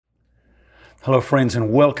Hello friends,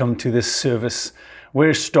 and welcome to this service.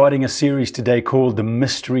 We're starting a series today called The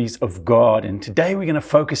Mysteries of God, and today we're going to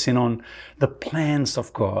focus in on the plans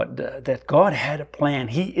of God, that God had a plan.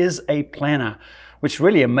 He is a planner, which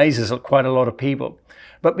really amazes quite a lot of people.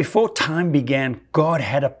 But before time began, God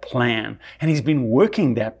had a plan, and He's been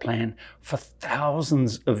working that plan for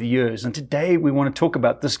thousands of years. And today we want to talk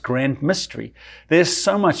about this grand mystery. There's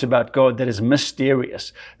so much about God that is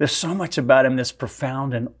mysterious. There's so much about Him that's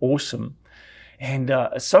profound and awesome. And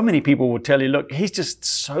so many people will tell you, look, He's just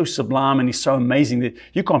so sublime and He's so amazing that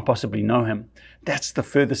you can't possibly know Him. That's the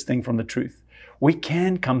furthest thing from the truth. We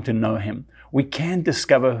can come to know Him. We can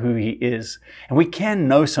discover who He is. And we can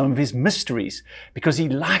know some of His mysteries because He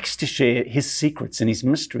likes to share His secrets and His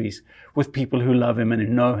mysteries with people who love Him and who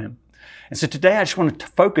know Him. And so today I just want to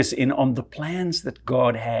focus in on the plans that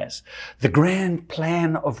God has, the grand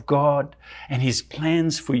plan of God and His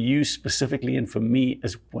plans for you specifically and for me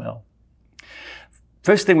as well.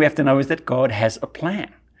 First thing we have to know is that God has a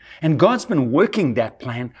plan. And God's been working that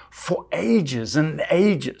plan for ages and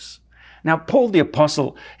ages. Now, Paul the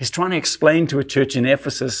Apostle is trying to explain to a church in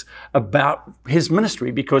Ephesus about his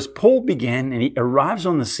ministry because Paul began and he arrives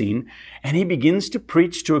on the scene and he begins to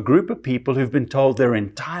preach to a group of people who've been told their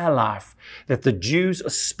entire life that the Jews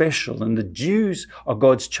are special and the Jews are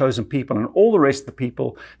God's chosen people and all the rest of the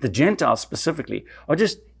people, the Gentiles specifically, are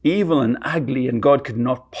just evil and ugly and God could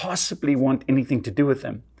not possibly want anything to do with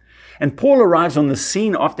them. And Paul arrives on the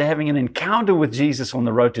scene after having an encounter with Jesus on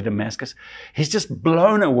the road to Damascus. He's just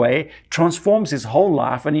blown away, transforms his whole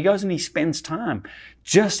life, and he goes and he spends time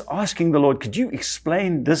just asking the Lord, could you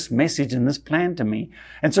explain this message and this plan to me?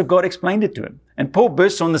 And so God explained it to him. And Paul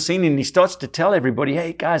bursts on the scene and he starts to tell everybody,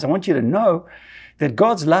 hey guys, I want you to know that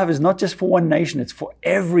God's love is not just for one nation, it's for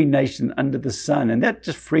every nation under the sun. And that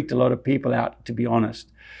just freaked a lot of people out, to be honest,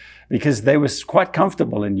 because they were quite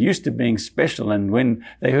comfortable and used to being special. And when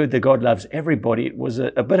they heard that God loves everybody, it was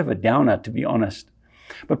a bit of a downer, to be honest.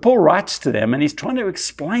 But Paul writes to them and he's trying to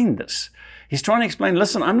explain this. He's trying to explain,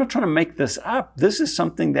 listen, I'm not trying to make this up. This is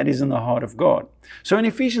something that is in the heart of God. So in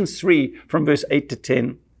Ephesians 3, from verse 8 to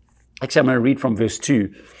 10, actually I'm going to read from verse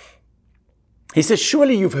 2. He says,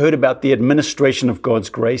 surely you've heard about the administration of God's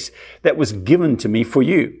grace that was given to me for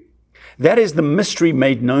you. That is the mystery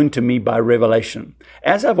made known to me by revelation,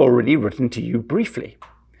 as I've already written to you briefly.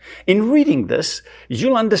 In reading this,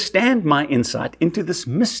 you'll understand my insight into this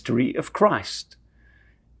mystery of Christ,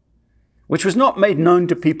 which was not made known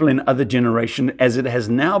to people in other generations, as it has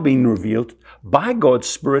now been revealed by God's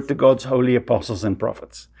Spirit to God's holy apostles and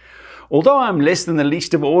prophets. Although I'm less than the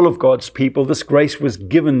least of all of God's people, this grace was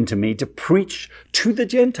given to me to preach to the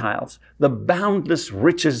Gentiles the boundless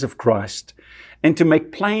riches of Christ, and to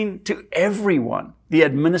make plain to everyone the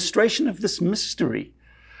administration of this mystery,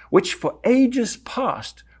 which for ages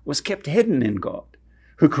past was kept hidden in God,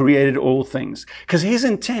 who created all things. Because His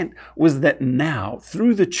intent was that now,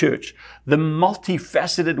 through the church, the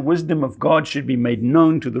multifaceted wisdom of God should be made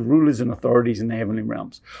known to the rulers and authorities in the heavenly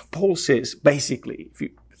realms. Paul says, basically,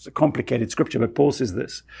 it's a complicated scripture, but Paul says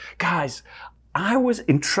this, guys, I was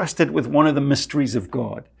entrusted with one of the mysteries of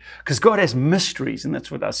God, because God has mysteries, and that's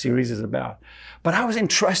what our series is about. But I was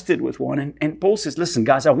entrusted with one, and Paul says, listen,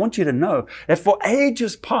 guys, I want you to know that for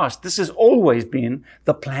ages past, this has always been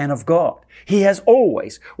the plan of God. He has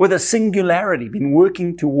always, with a singularity, been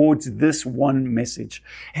working towards this one message.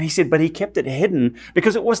 And he said, but He kept it hidden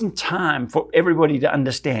because it wasn't time for everybody to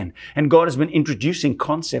understand. And God has been introducing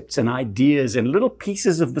concepts and ideas and little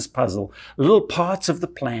pieces of this puzzle, little parts of the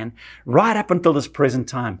plan, right up until this present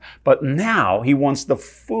time. But now He wants the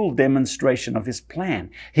full demonstration of His plan.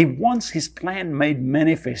 He wants His plan made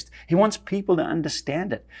manifest. He wants people to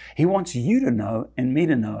understand it. He wants you to know and me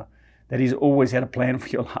to know that He's always had a plan for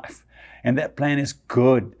your life. And that plan is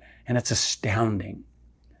good and it's astounding.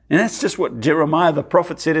 And that's just what Jeremiah the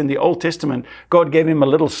prophet said in the Old Testament. God gave him a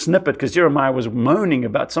little snippet because Jeremiah was moaning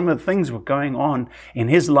about some of the things that were going on in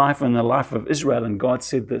his life and the life of Israel. And God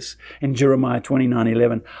said this in Jeremiah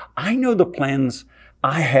 29:11. I know the plans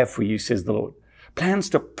I have for you, says the Lord. Plans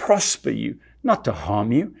to prosper you, not to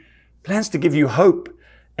harm you. Plans to give you hope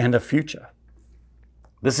and a future.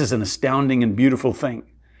 This is an astounding and beautiful thing.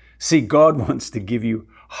 See, God wants to give you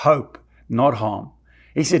hope, not harm.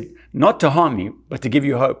 He said, not to harm you, but to give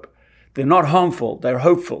you hope. They're not harmful, they're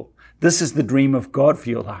hopeful. This is the dream of God for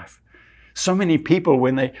your life. So many people,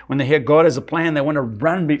 when they hear God has a plan, they want to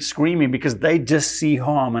run screaming because they just see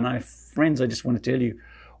harm. And friends, I just want to tell you,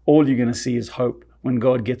 all you're going to see is hope when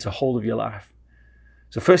God gets a hold of your life.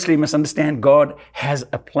 So firstly, you must understand God has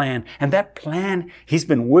a plan. And that plan, He's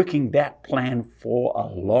been working that plan for a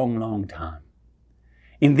long, long time.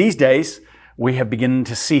 In these days, we have begun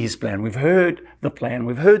to see His plan. We've heard the plan.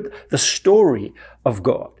 We've heard the story of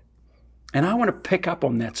God. And I want to pick up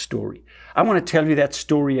on that story. I want to tell you that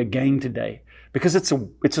story again today because it's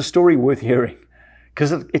a story worth hearing,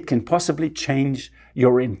 because it can possibly change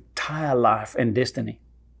your entire life and destiny.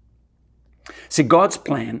 See, God's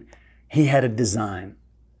plan, He had a design.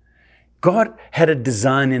 God had a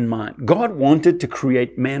design in mind. God wanted to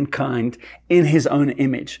create mankind in His own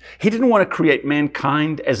image. He didn't want to create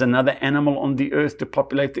mankind as another animal on the earth to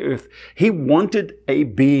populate the earth. He wanted a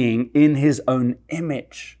being in His own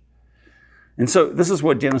image. And so this is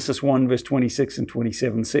what Genesis 1 verse 26 and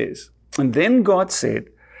 27 says. And then God said,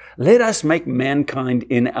 "Let us make mankind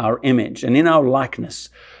in our image and in our likeness,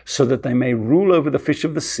 so that they may rule over the fish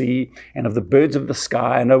of the sea and of the birds of the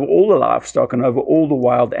sky and over all the livestock and over all the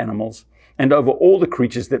wild animals and over all the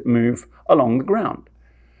creatures that move along the ground."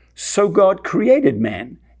 So God created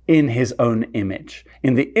man in His own image.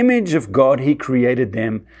 In the image of God, He created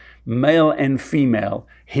them. Male and female,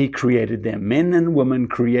 He created them. Men and women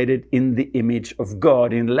created in the image of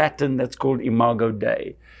God. In Latin, that's called imago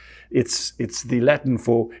Dei. It's the Latin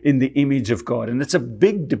for in the image of God. And it's a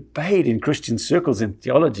big debate in Christian circles in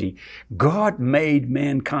theology. God made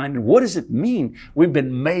mankind. What does it mean? We've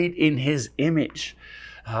been made in His image.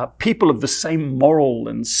 People of the same moral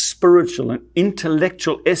and spiritual and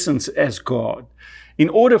intellectual essence as God, in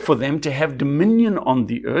order for them to have dominion on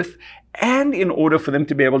the earth and in order for them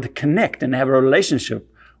to be able to connect and have a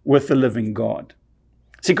relationship with the living God.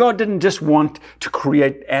 See, God didn't just want to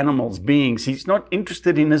create animals, beings. He's not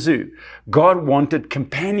interested in a zoo. God wanted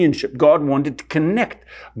companionship. God wanted to connect.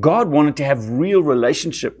 God wanted to have real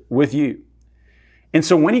relationship with you. And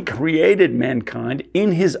so when He created mankind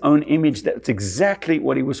in His own image, that's exactly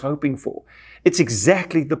what He was hoping for. It's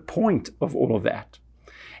exactly the point of all of that.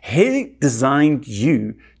 He designed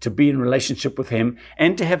you to be in relationship with Him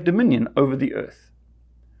and to have dominion over the earth.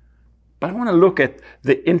 But I want to look at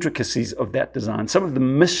the intricacies of that design, some of the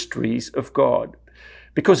mysteries of God,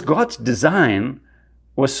 because God's design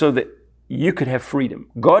was so that you could have freedom.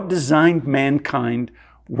 God designed mankind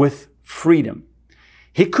with freedom.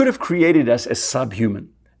 He could have created us as subhuman.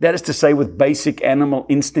 That is to say, with basic animal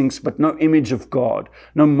instincts, but no image of God,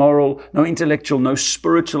 no moral, no intellectual, no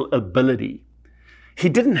spiritual ability. He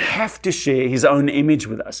didn't have to share His own image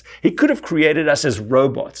with us. He could have created us as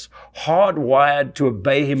robots, hardwired to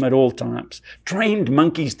obey Him at all times, trained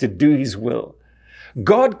monkeys to do His will.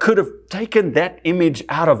 God could have taken that image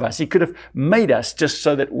out of us. He could have made us just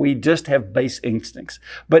so that we just have base instincts.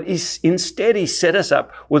 But instead, He set us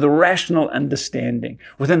up with a rational understanding,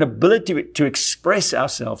 with an ability to express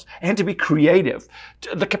ourselves and to be creative,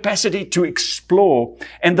 the capacity to explore,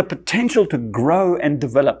 and the potential to grow and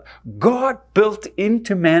develop. God built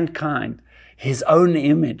into mankind His own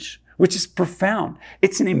image, which is profound.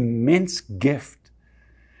 It's an immense gift.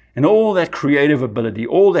 And all that creative ability,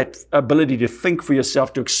 all that ability to think for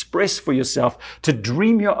yourself, to express for yourself, to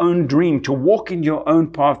dream your own dream, to walk in your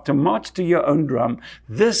own path, to march to your own drum,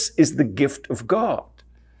 this is the gift of God.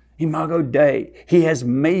 Imago Dei. He has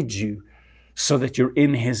made you so that you're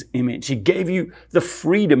in His image. He gave you the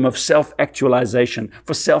freedom of self-actualization,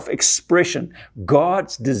 for self-expression.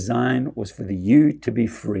 God's design was for you to be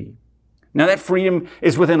free. Now that freedom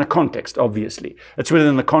is within a context, obviously. It's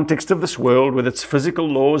within the context of this world with its physical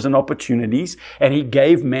laws and opportunities, and He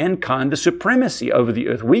gave mankind the supremacy over the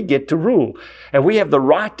earth. We get to rule, and we have the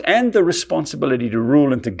right and the responsibility to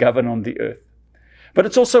rule and to govern on the earth. But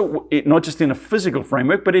it's also not just in a physical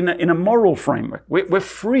framework, but in a moral framework. We're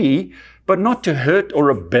free, but not to hurt or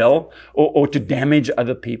rebel or to damage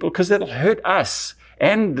other people, because that'll hurt us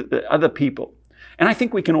and other people. And I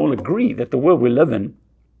think we can all agree that the world we live in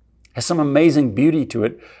has some amazing beauty to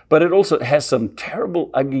it, but it also has some terrible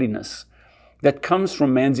ugliness that comes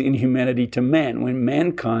from man's inhumanity to man. When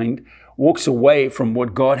mankind walks away from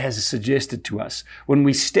what God has suggested to us, when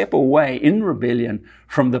we step away in rebellion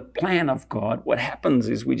from the plan of God, what happens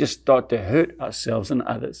is we just start to hurt ourselves and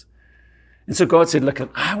others. And so God said, look,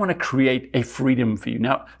 I want to create a freedom for you.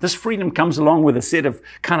 Now, this freedom comes along with a set of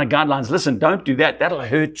kind of guidelines. Listen, don't do that. That'll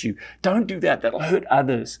hurt you. Don't do that. That'll hurt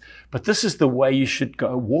others. But this is the way you should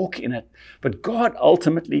go. Walk in it. But God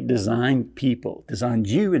ultimately designed people, designed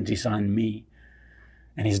you and designed me.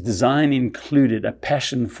 And His design included a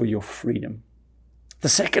passion for your freedom. The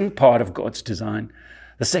second part of God's design,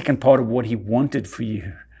 the second part of what He wanted for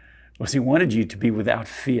you, was He wanted you to be without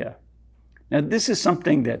fear. Now, this is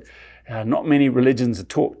something that not many religions are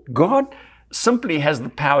taught. God simply has the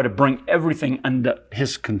power to bring everything under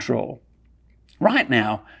His control. Right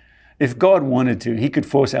now, if God wanted to, He could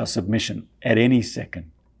force our submission at any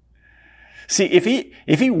second. See,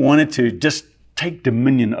 if he wanted to just take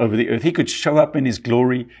dominion over the earth. He could show up in his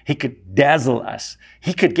glory. He could dazzle us.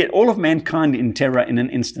 He could get all of mankind in terror in an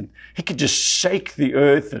instant. He could just shake the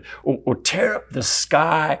earth or tear up the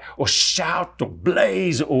sky or shout or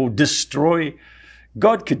blaze or destroy.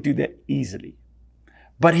 God could do that easily.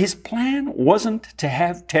 But his plan wasn't to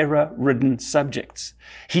have terror-ridden subjects.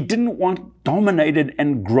 He didn't want dominated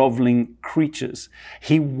and groveling creatures.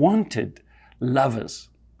 He wanted lovers.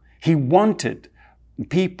 He wanted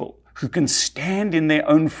people who can stand in their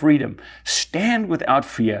own freedom, stand without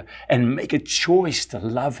fear, and make a choice to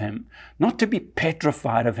love him, not to be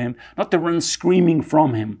petrified of him, not to run screaming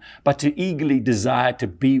from him, but to eagerly desire to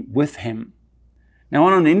be with him. Now,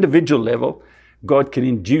 on an individual level, God can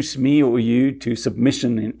induce me or you to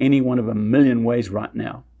submission in any one of a million ways right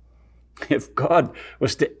now. If God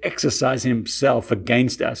was to exercise himself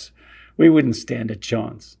against us, we wouldn't stand a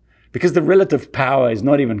chance. Because the relative power is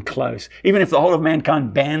not even close. Even if the whole of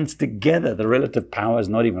mankind bands together, the relative power is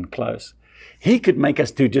not even close. He could make us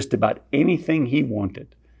do just about anything he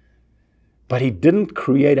wanted. But he didn't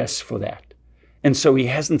create us for that. And so he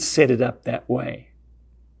hasn't set it up that way.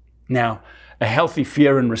 Now, a healthy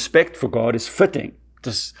fear and respect for God is fitting.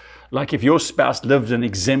 Just like if your spouse lives an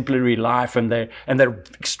exemplary life and they're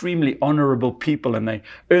extremely honorable people and they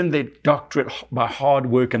earn their doctorate by hard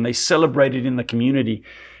work and they celebrate it in the community,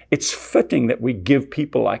 it's fitting that we give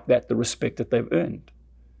people like that the respect that they've earned.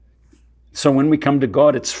 So when we come to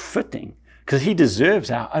God, it's fitting because he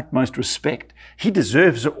deserves our utmost respect. He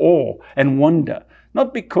deserves awe and wonder,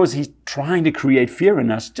 not because he's trying to create fear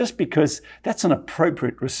in us, just because that's an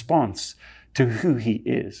appropriate response to who he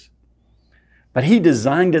is. But he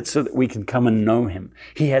designed it so that we can come and know him.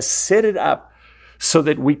 He has set it up so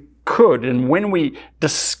that we could, and when we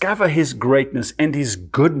discover his greatness and his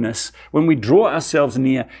goodness, when we draw ourselves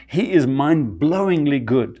near, he is mind-blowingly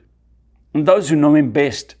good. And those who know him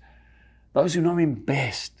best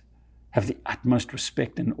have the utmost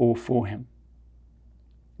respect and awe for him.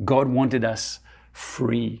 God wanted us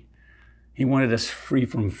free. He wanted us free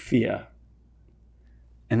from fear.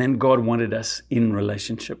 And then God wanted us in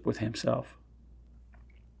relationship with himself.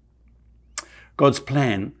 God's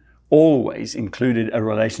plan always included a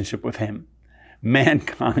relationship with him.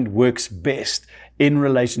 Mankind works best in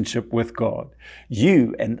relationship with God.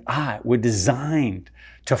 You and I were designed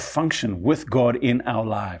to function with God in our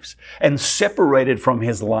lives, and separated from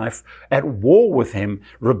his life, at war with him,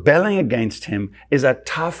 rebelling against him, is a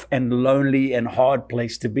tough and lonely and hard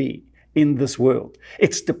place to be in this world.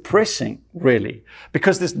 It's depressing, really,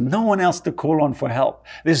 because there's no one else to call on for help.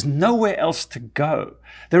 There's nowhere else to go.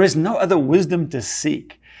 There is no other wisdom to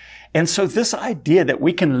seek. And so this idea that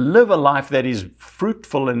we can live a life that is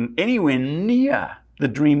fruitful and anywhere near the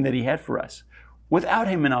dream that he had for us without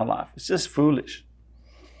him in our life, it's just foolish.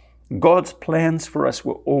 God's plans for us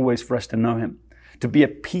were always for us to know him, to be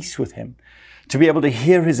at peace with him, to be able to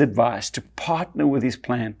hear his advice, to partner with his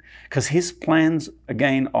plan, because his plans,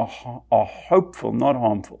 again, are hopeful, not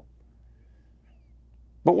harmful.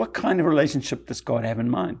 But what kind of relationship does God have in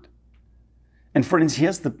mind? And friends,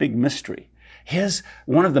 here's the big mystery. Here's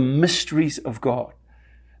one of the mysteries of God,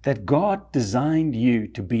 that God designed you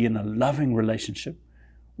to be in a loving relationship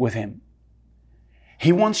with him.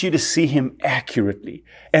 He wants you to see him accurately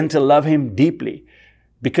and to love him deeply,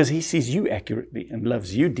 because he sees you accurately and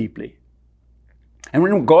loves you deeply. And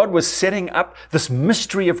when God was setting up this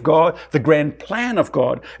mystery of God, the grand plan of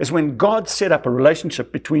God, is when God set up a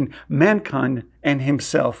relationship between mankind and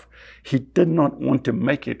himself. He did not want to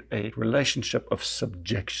make it a relationship of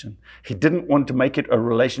subjection. He didn't want to make it a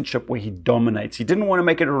relationship where he dominates. He didn't want to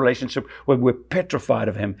make it a relationship where we're petrified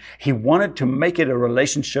of him. He wanted to make it a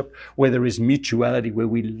relationship where there is mutuality, where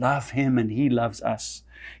we love him and he loves us.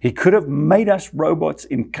 He could have made us robots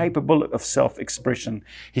incapable of self-expression.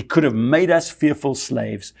 He could have made us fearful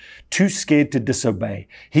slaves, too scared to disobey.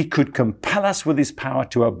 He could compel us with his power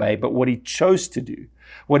to obey. But what he chose to do,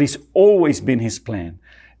 what has always been his plan,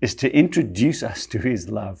 is to introduce us to his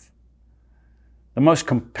love. The most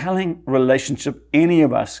compelling relationship any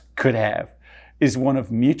of us could have is one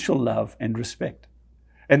of mutual love and respect.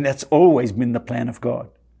 And that's always been the plan of God.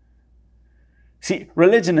 See,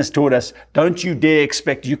 religion has taught us, don't you dare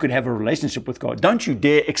expect you could have a relationship with God. Don't you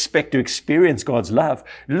dare expect to experience God's love.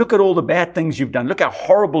 Look at all the bad things you've done. Look how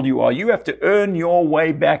horrible you are. You have to earn your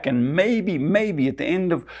way back. And maybe at the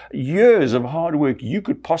end of years of hard work, you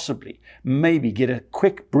could possibly maybe get a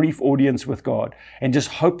quick, brief audience with God and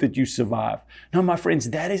just hope that you survive. No, my friends,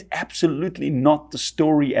 that is absolutely not the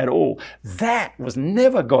story at all. That was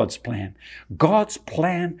never God's plan. God's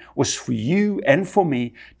plan was for you and for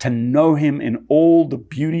me to know him in all the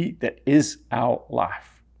beauty that is our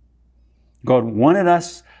life. God wanted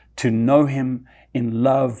us to know Him in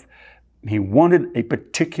love. He wanted a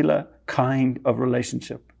particular kind of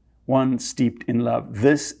relationship, one steeped in love.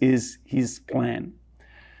 This is His plan.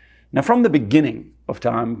 Now, from the beginning of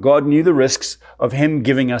time, God knew the risks of Him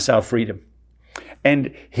giving us our freedom.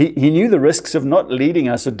 And He knew the risks of not leading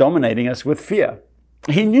us or dominating us with fear.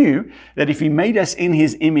 He knew that if He made us in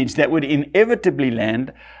His image, that would inevitably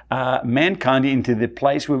land mankind into the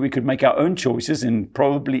place where we could make our own choices and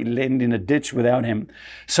probably land in a ditch without Him.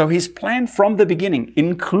 So His plan from the beginning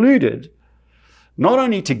included not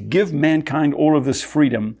only to give mankind all of this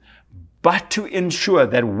freedom, but to ensure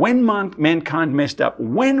that when mankind messed up,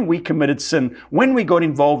 when we committed sin, when we got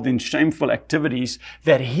involved in shameful activities,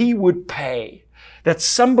 that He would pay, that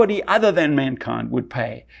somebody other than mankind would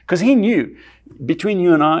pay. Because He knew, between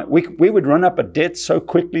you and I, we would run up a debt so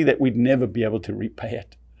quickly that we'd never be able to repay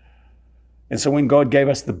it. And so when God gave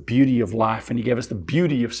us the beauty of life, and He gave us the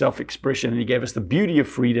beauty of self-expression, and He gave us the beauty of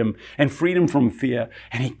freedom and freedom from fear,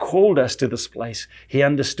 and He called us to this place, He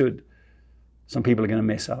understood some people are going to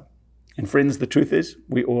mess up. And friends, the truth is,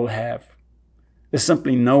 we all have. There's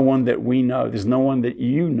simply no one that we know, there's no one that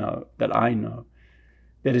you know, that I know,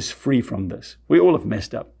 that is free from this. We all have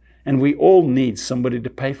messed up, and we all need somebody to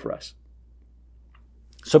pay for us.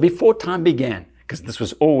 So before time began, because this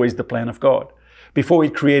was always the plan of God, before He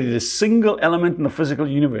created a single element in the physical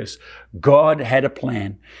universe, God had a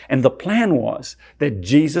plan. And the plan was that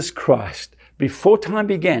Jesus Christ, before time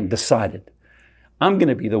began, decided, I'm going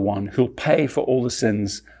to be the one who'll pay for all the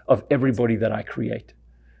sins of everybody that I create.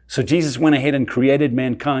 So Jesus went ahead and created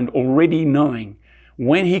mankind, already knowing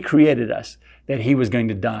when He created us that He was going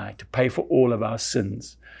to die to pay for all of our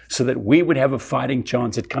sins, so that we would have a fighting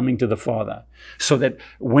chance at coming to the Father. So that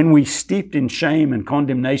when we steeped in shame and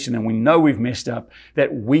condemnation and we know we've messed up,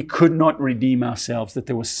 that we could not redeem ourselves, that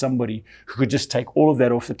there was somebody who could just take all of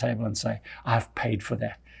that off the table and say, I've paid for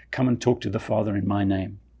that. Come and talk to the Father in my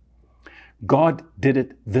name. God did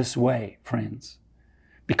it this way, friends,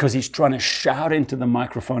 because He's trying to shout into the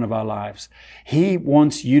microphone of our lives. He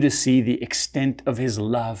wants you to see the extent of His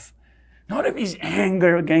love, not of His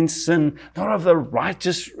anger against sin, not of the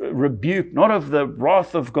righteous rebuke, not of the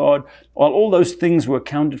wrath of God. While all those things were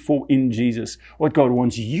accounted for in Jesus, what God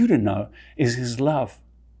wants you to know is His love.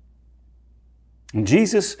 And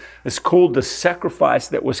Jesus is called the sacrifice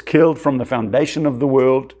that was killed from the foundation of the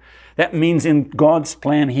world. That means in God's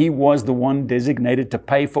plan, He was the one designated to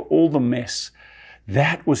pay for all the mess.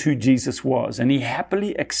 That was who Jesus was. And He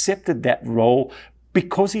happily accepted that role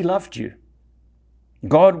because He loved you.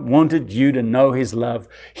 God wanted you to know His love.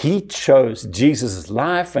 He chose Jesus'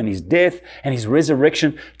 life and His death and His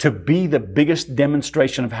resurrection to be the biggest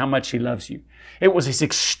demonstration of how much He loves you. It was His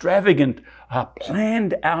extravagant,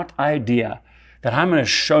 planned out idea that I'm going to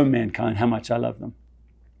show mankind how much I love them.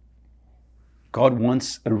 God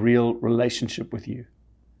wants a real relationship with you.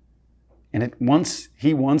 And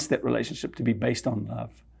He wants that relationship to be based on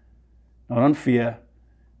love. Not on fear,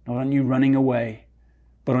 not on you running away,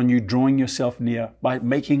 but on you drawing yourself near by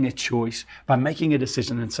making a choice, by making a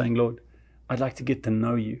decision and saying, Lord, I'd like to get to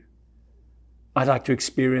know you. I'd like to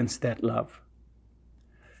experience that love.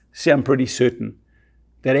 See, I'm pretty certain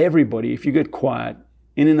that everybody, if you get quiet,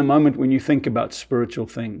 and in the moment when you think about spiritual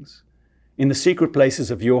things, in the secret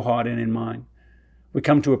places of your heart and in mine, we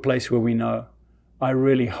come to a place where we know, I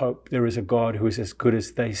really hope there is a God who is as good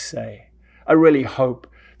as they say. I really hope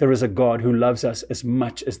there is a God who loves us as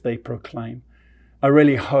much as they proclaim. I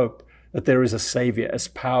really hope that there is a Savior as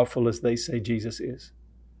powerful as they say Jesus is.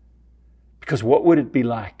 Because what would it be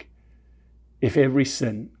like if every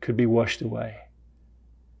sin could be washed away?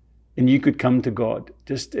 And you could come to God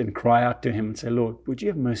just and cry out to Him and say, Lord, would you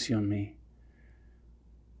have mercy on me?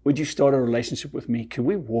 Would you start a relationship with me? Could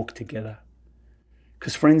we walk together?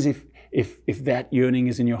 Because friends, if that yearning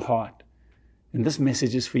is in your heart, then this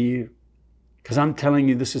message is for you. Because I'm telling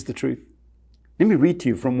you, this is the truth. Let me read to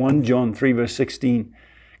you from 1 John 3 verse 16,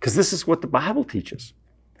 because this is what the Bible teaches.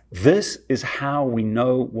 This is how we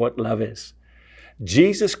know what love is.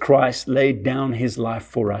 Jesus Christ laid down His life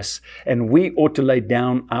for us, and we ought to lay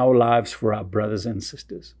down our lives for our brothers and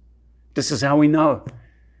sisters. This is how we know.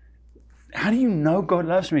 How do you know God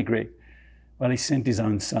loves me, Greg? Well, He sent His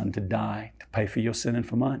own Son to die, to pay for your sin and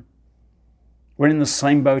for mine. We're in the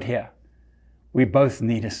same boat here. We both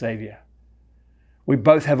need a Savior. We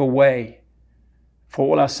both have a way for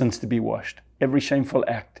all our sins to be washed. Every shameful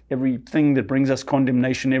act, everything that brings us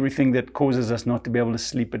condemnation, everything that causes us not to be able to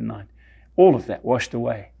sleep at night, all of that washed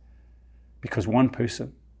away. Because one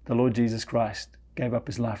person, the Lord Jesus Christ, gave up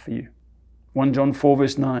His life for you. 1 John 4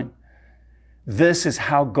 verse 9. This is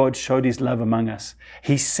how God showed His love among us.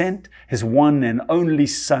 He sent His one and only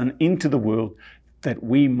Son into the world that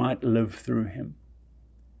we might live through him.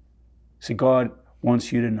 See, God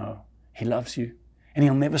wants you to know he loves you, and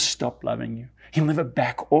he'll never stop loving you. He'll never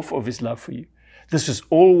back off of his love for you. This has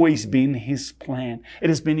always been his plan. It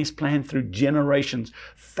has been his plan through generations,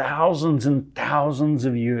 thousands and thousands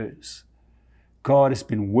of years. God has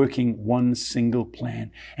been working one single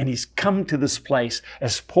plan, and he's come to this place,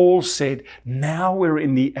 as Paul said, now we're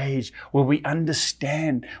in the age where we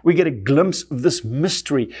understand, we get a glimpse of this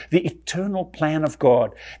mystery, the eternal plan of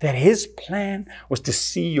God, that his plan was to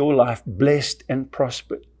see your life blessed and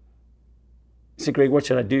prospered. So, Greg, what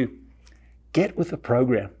should I do? Get with the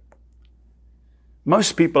program.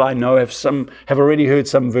 Most people I know have already heard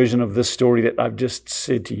some version of this story that I've just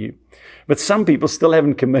said to you. But some people still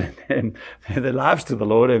haven't committed their lives to the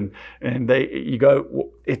Lord, and you go, well,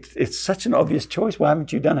 it's such an obvious choice. Why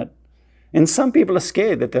haven't you done it? And some people are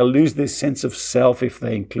scared that they'll lose their sense of self if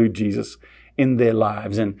they include Jesus in their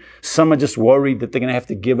lives. And some are just worried that they're going to have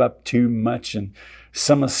to give up too much. And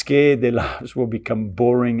some are scared their lives will become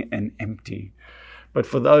boring and empty. But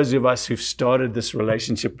for those of us who've started this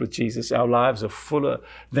relationship with Jesus, our lives are fuller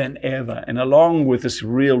than ever. And along with this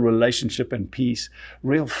real relationship and peace,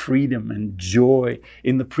 real freedom and joy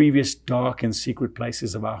in the previous dark and secret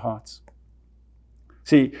places of our hearts.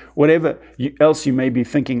 See, whatever else you may be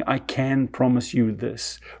thinking, I can promise you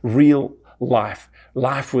this. Real life,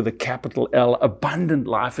 life with a capital L, abundant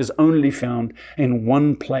life is only found in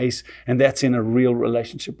one place, and that's in a real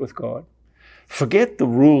relationship with God. Forget the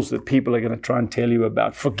rules that people are going to try and tell you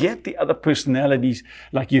about. Forget the other personalities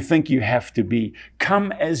like you think you have to be.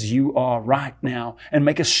 Come as you are right now and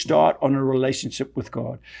make a start on a relationship with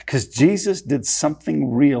God. Because Jesus did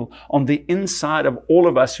something real on the inside of all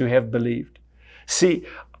of us who have believed. See,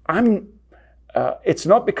 it's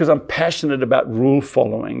not because I'm passionate about rule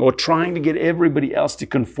following or trying to get everybody else to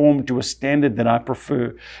conform to a standard that I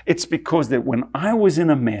prefer. It's because that when I was in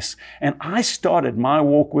a mess and I started my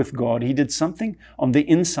walk with God, he did something on the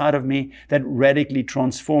inside of me that radically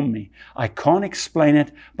transformed me. I can't explain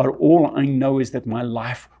it, but all I know is that my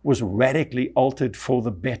life was radically altered for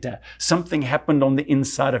the better. Something happened on the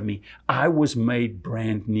inside of me. I was made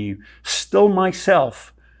brand new. Still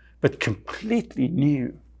myself, but completely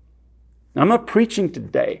new. Now, I'm not preaching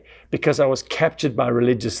today because I was captured by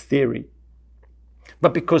religious theory,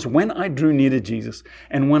 but because when I drew near to Jesus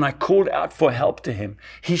and when I called out for help to him,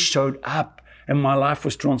 he showed up and my life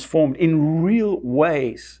was transformed in real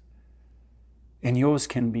ways. And yours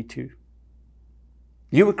can be too.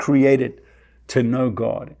 You were created to know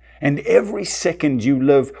God, and every second you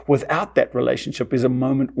live without that relationship is a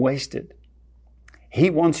moment wasted. He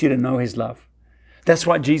wants you to know his love. That's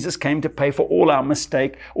why Jesus came to pay for all our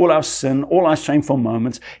mistake, all our sin, all our shameful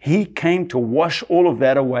moments. He came to wash all of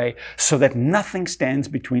that away so that nothing stands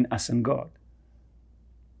between us and God.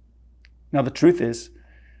 Now, the truth is,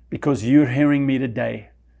 because you're hearing me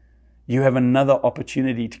today, you have another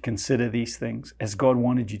opportunity to consider these things as God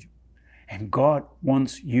wanted you to. And God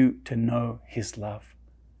wants you to know his love.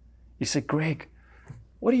 You say, Greg,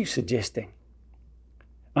 what are you suggesting?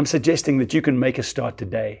 I'm suggesting that you can make a start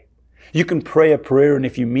today. You can pray a prayer, and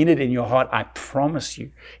if you mean it in your heart, I promise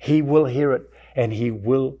you, he will hear it and he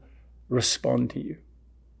will respond to you.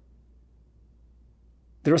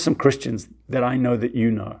 There are some Christians that I know that you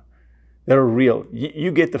know that are real.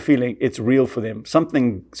 You get the feeling it's real for them.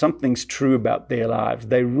 Something's true about their lives.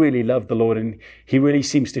 They really love the Lord and he really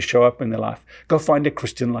seems to show up in their life. Go find a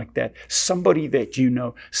Christian like that. Somebody that you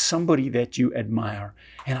know, somebody that you admire.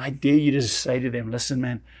 And I dare you to say to them, listen,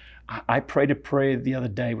 man, I prayed a prayer the other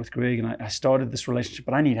day with Greg and I started this relationship,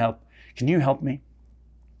 but I need help. Can you help me?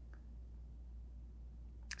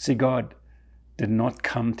 See, God did not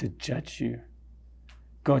come to judge you.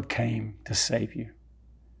 God came to save you.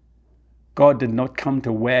 God did not come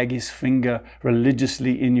to wag his finger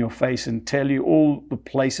religiously in your face and tell you all the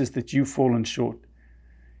places that you've fallen short.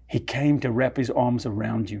 He came to wrap his arms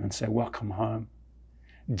around you and say, welcome home.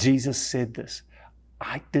 Jesus said this,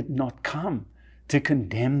 I did not come to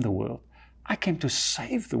condemn the world. I came to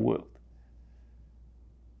save the world.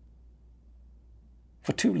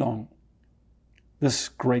 For too long, this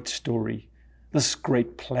great story, this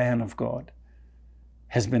great plan of God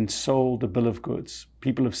has been sold a bill of goods.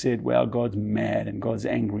 People have said, well, God's mad and God's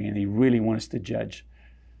angry and he really wants us to judge.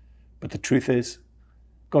 But the truth is,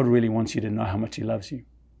 God really wants you to know how much he loves you.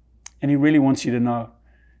 And he really wants you to know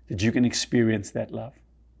that you can experience that love.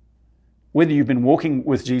 Whether you've been walking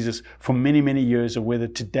with Jesus for many, many years or whether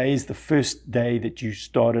today is the first day that you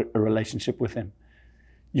started a relationship with him,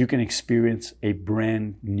 you can experience a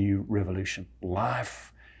brand new revolution.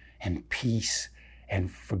 Life and peace and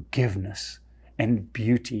forgiveness and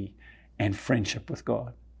beauty and friendship with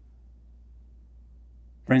God.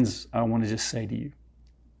 Friends, I want to just say to you,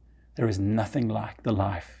 there is nothing like the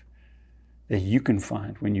life that you can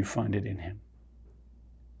find when you find it in Him.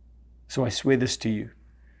 So I swear this to you,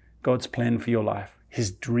 God's plan for your life,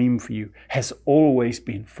 His dream for you, has always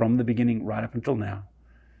been, from the beginning right up until now,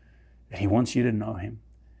 that He wants you to know Him.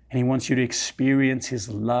 And He wants you to experience His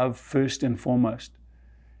love first and foremost.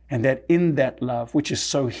 And that in that love, which is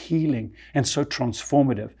so healing and so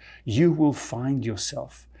transformative, you will find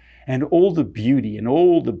yourself. And all the beauty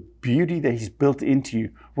that He's built into you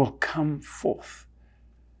will come forth.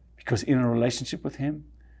 Because in a relationship with Him,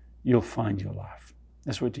 you'll find your life.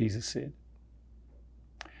 That's what Jesus said.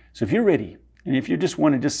 So if you're ready, and if you just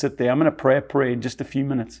want to just sit there, I'm going to pray a prayer in just a few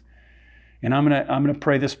minutes. And I'm going to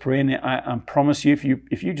pray this prayer, and I promise you,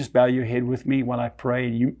 if you just bow your head with me while I pray,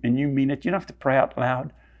 and you mean it, you don't have to pray out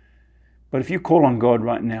loud. But if you call on God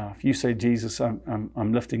right now, if you say, Jesus,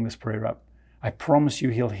 I'm lifting this prayer up, I promise you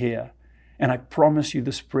He'll hear. And I promise you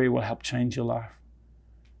this prayer will help change your life.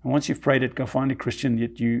 And once you've prayed it, go find a Christian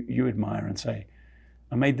that you admire and say,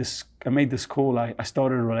 I made this call, I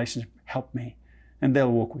started a relationship, help me. And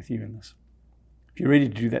they'll walk with you in this. If you're ready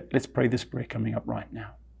to do that, let's pray this prayer coming up right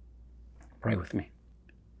now. Pray with me.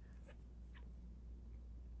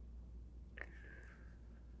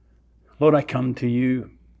 Lord, I come to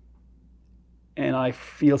you and I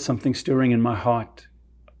feel something stirring in my heart.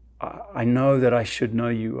 I know that I should know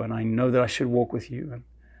you, and I know that I should walk with you. And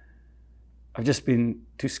I've just been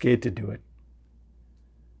too scared to do it.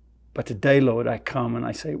 But today, Lord, I come and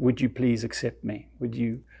I say, would you please accept me? Would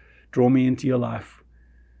you draw me into your life?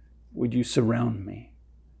 Would you surround me?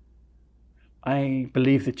 I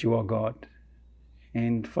believe that you are God.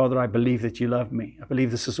 And Father, I believe that you love me. I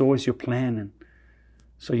believe this is always your plan. And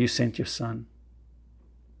so you sent your Son.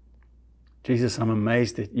 Jesus, I'm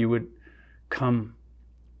amazed that you would come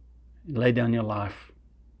and lay down your life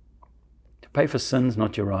to pay for sins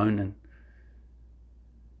not your own, and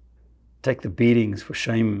take the beatings for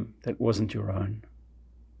shame that wasn't your own.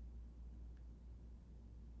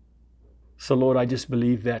 So Lord, I just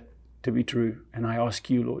believe that to be true, and I ask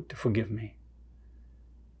you, Lord, to forgive me,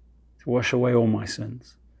 to wash away all my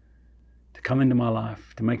sins, to come into my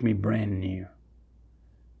life, to make me brand new,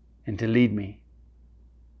 and to lead me.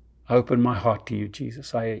 I open my heart to you,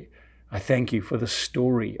 Jesus. I thank you for the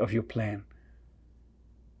story of your plan.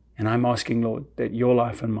 And I'm asking, Lord, that your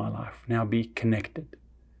life and my life now be connected,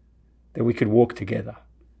 that we could walk together,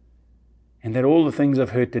 and that all the things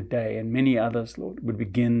I've heard today and many others, Lord, would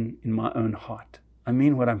begin in my own heart. I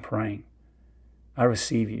mean what I'm praying. I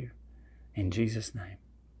receive you in Jesus' name.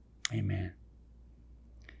 Amen.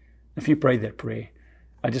 If you prayed that prayer,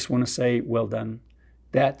 I just want to say, well done.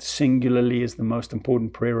 That singularly is the most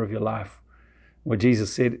important prayer of your life. What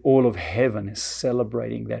Jesus said, all of heaven is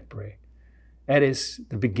celebrating that prayer. That is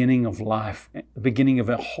the beginning of life, the beginning of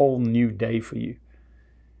a whole new day for you.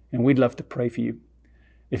 And we'd love to pray for you.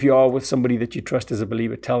 If you are with somebody that you trust as a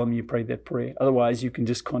believer, tell them you prayed that prayer. Otherwise, you can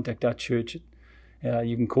just contact our church.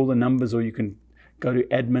 You can call the numbers, or you can go to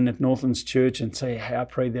admin at Northlands Church and say, hey, I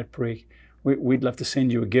prayed that prayer. We'd love to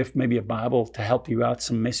send you a gift, maybe a Bible, to help you out,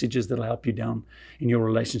 some messages that'll help you down in your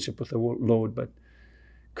relationship with the Lord. But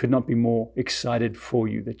could not be more excited for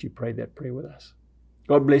you that you prayed that prayer with us.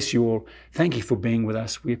 God bless you all. Thank you for being with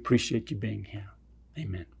us. We appreciate you being here.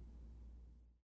 Amen.